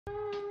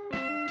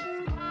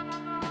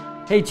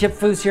Hey, Chip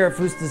Foose here at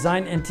Foose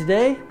Design, and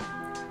today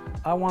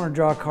I want to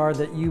draw a car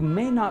that you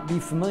may not be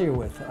familiar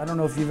with. I don't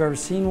know if you've ever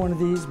seen one of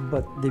these,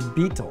 but the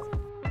Beetle.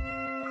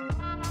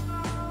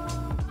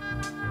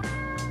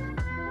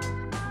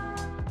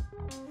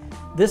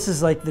 This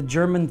is like the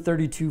German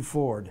 32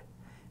 Ford.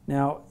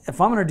 Now, if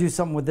I'm going to do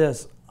something with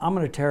this, I'm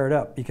going to tear it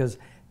up because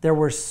there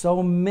were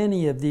so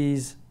many of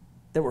these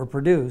that were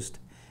produced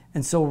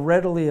and so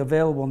readily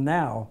available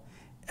now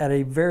at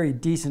a very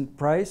decent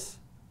price.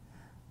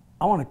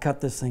 I want to cut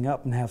this thing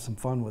up and have some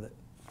fun with it.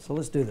 So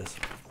let's do this.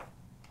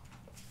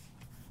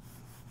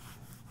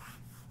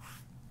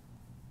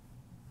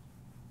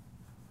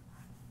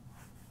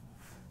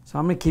 So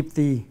I'm going to keep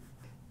the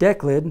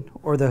deck lid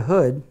or the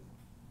hood,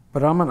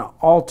 but I'm going to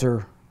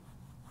alter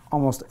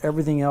almost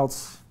everything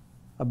else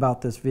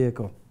about this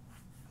vehicle.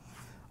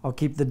 I'll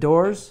keep the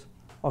doors,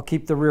 I'll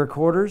keep the rear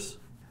quarters,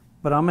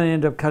 but I'm going to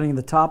end up cutting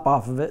the top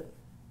off of it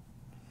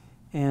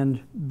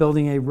and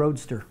building a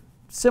roadster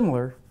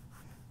similar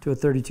to a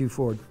 32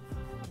 Ford.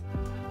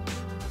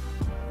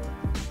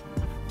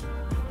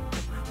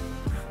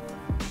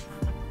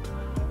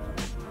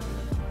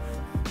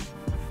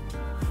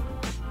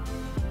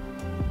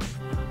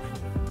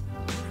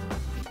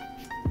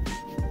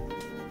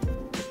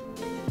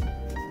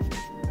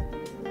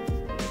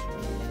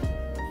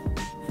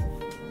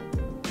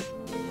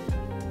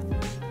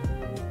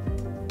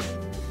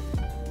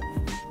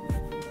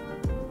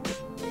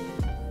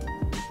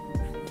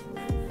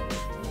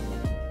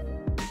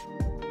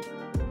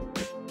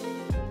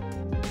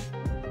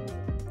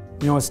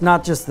 You know, it's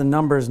not just the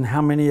numbers and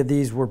how many of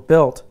these were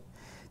built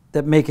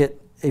that make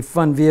it a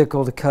fun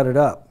vehicle to cut it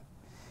up.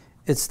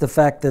 It's the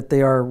fact that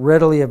they are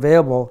readily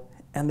available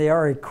and they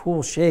are a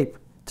cool shape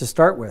to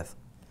start with.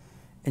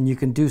 And you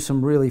can do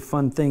some really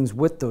fun things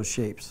with those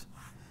shapes,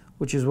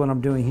 which is what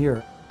I'm doing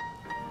here.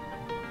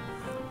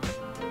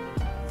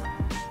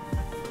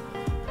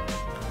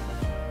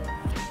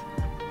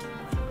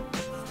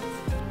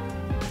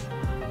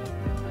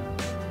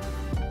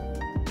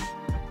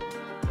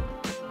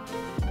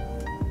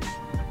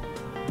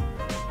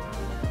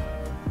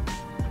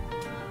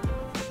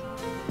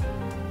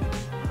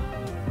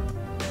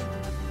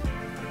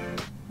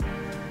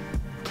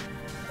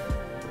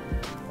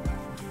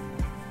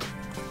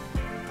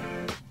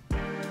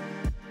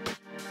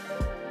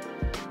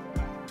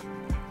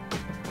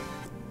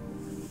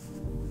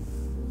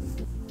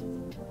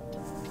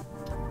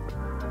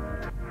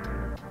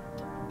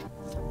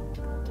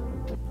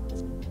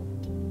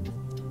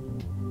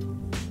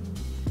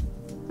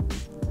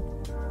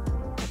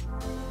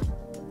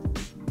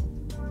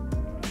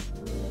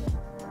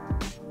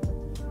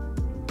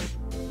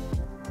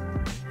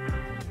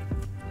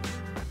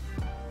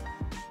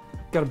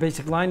 Got a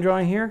basic line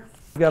drawing here.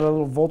 I've got a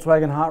little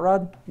Volkswagen hot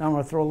rod. Now I'm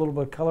going to throw a little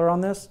bit of color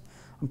on this.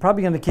 I'm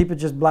probably going to keep it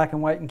just black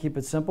and white and keep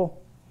it simple.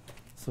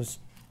 So it's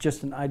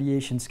just an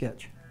ideation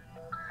sketch.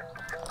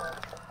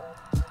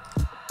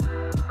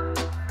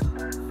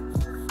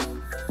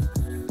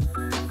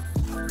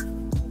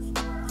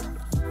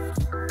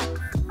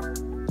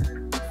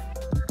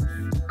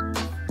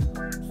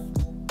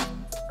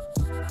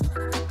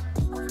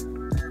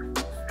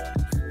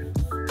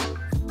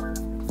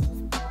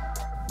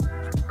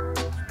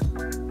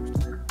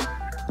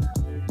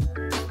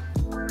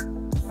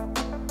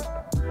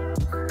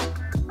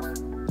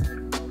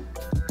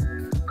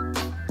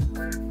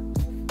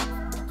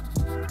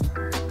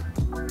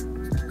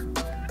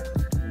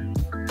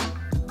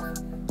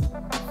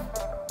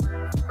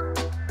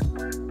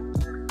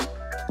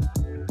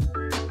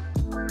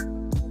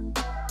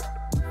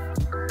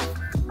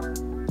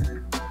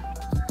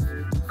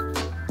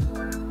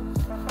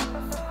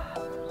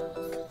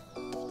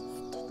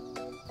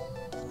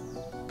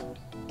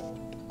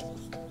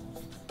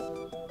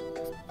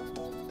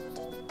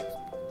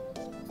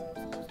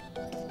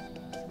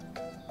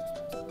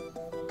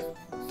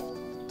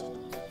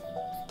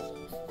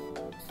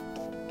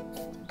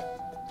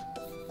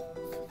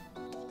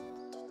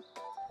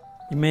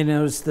 You may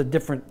notice the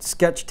different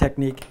sketch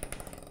technique.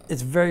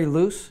 It's very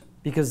loose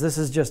because this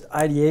is just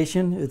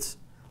ideation. It's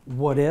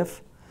what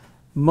if.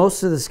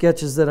 Most of the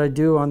sketches that I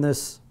do on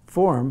this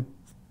forum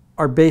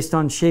are based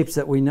on shapes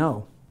that we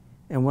know.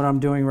 And what I'm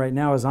doing right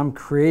now is I'm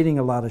creating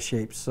a lot of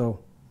shapes.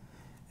 So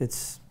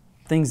it's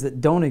things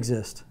that don't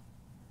exist.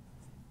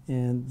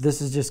 And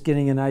this is just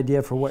getting an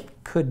idea for what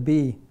could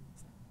be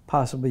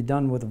possibly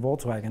done with a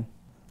Volkswagen.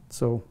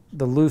 So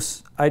the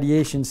loose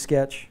ideation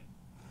sketch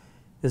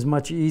is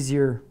much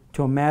easier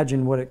to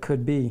imagine what it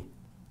could be.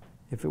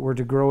 If it were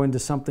to grow into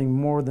something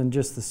more than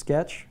just the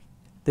sketch,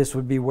 this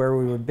would be where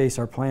we would base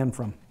our plan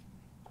from.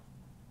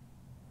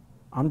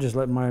 I'm just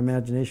letting my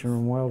imagination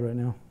run wild right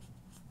now.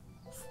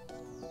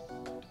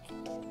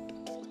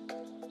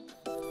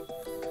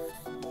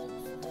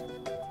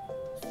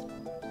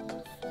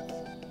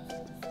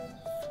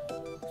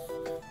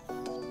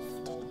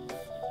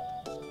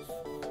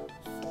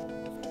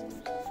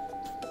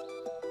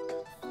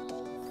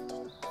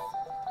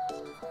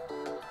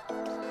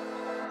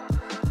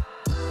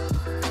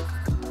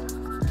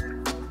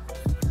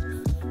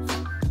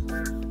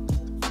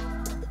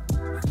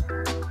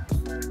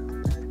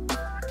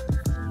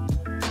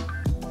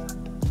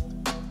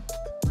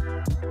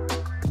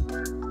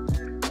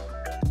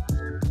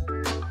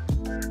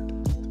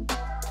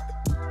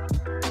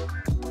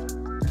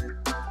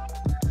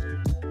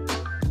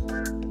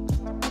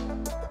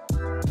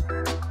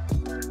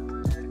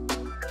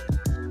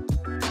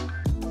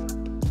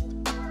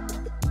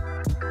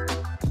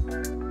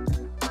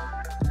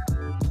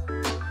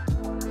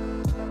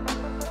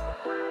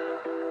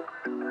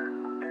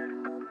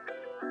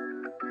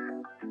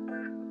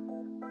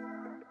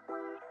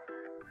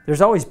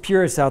 There's always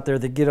purists out there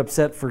that get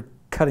upset for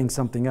cutting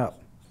something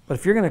up. But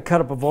if you're going to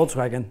cut up a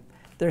Volkswagen,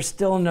 there's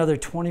still another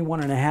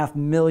 21.5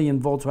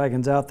 million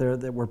Volkswagens out there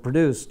that were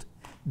produced.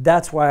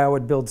 That's why I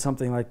would build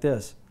something like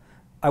this.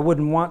 I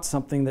wouldn't want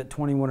something that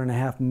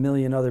 21.5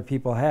 million other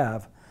people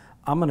have.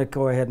 I'm going to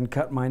go ahead and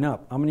cut mine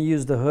up. I'm going to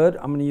use the hood,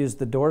 I'm going to use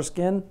the door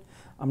skin,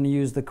 I'm going to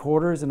use the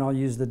quarters, and I'll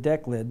use the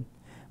deck lid.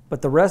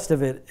 But the rest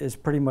of it is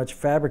pretty much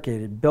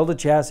fabricated. Build a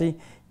chassis.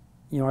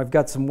 You know, I've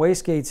got some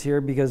wastegates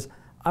here because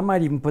I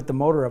might even put the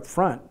motor up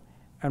front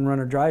and run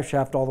a drive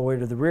shaft all the way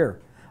to the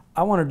rear.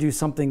 I want to do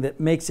something that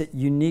makes it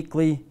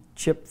uniquely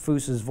Chip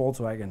Foose's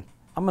Volkswagen.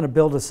 I'm going to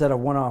build a set of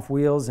one-off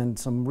wheels and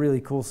some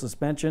really cool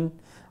suspension.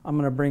 I'm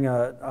going to bring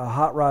a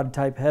hot rod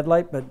type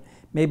headlight, but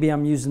maybe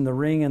I'm using the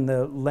ring and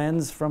the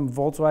lens from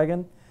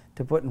Volkswagen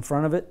to put in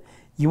front of it.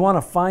 You want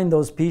to find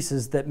those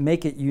pieces that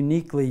make it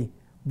uniquely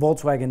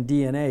Volkswagen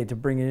DNA to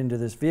bring it into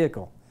this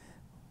vehicle.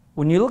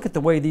 When you look at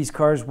the way these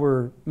cars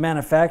were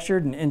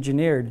manufactured and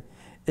engineered,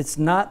 it's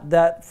not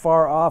that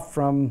far off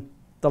from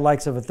the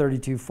likes of a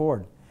 32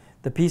 Ford.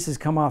 The pieces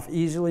come off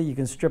easily, you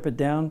can strip it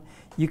down.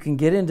 You can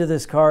get into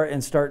this car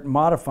and start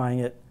modifying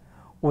it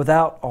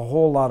without a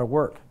whole lot of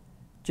work.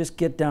 Just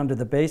get down to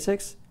the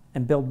basics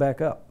and build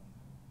back up.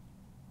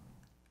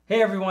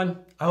 Hey everyone,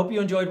 I hope you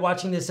enjoyed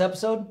watching this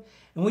episode,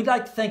 and we'd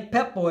like to thank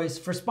Pep Boys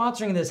for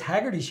sponsoring this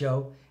Hagerty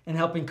show and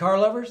helping car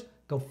lovers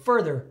go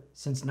further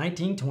since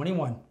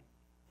 1921.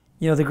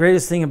 You know, the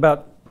greatest thing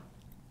about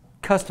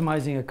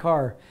customizing a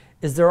car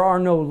is there are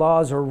no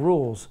laws or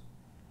rules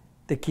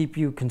that keep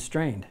you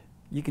constrained.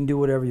 You can do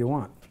whatever you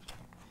want.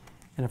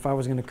 And if I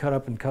was going to cut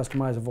up and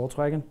customize a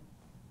Volkswagen,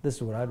 this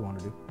is what I'd want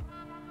to do.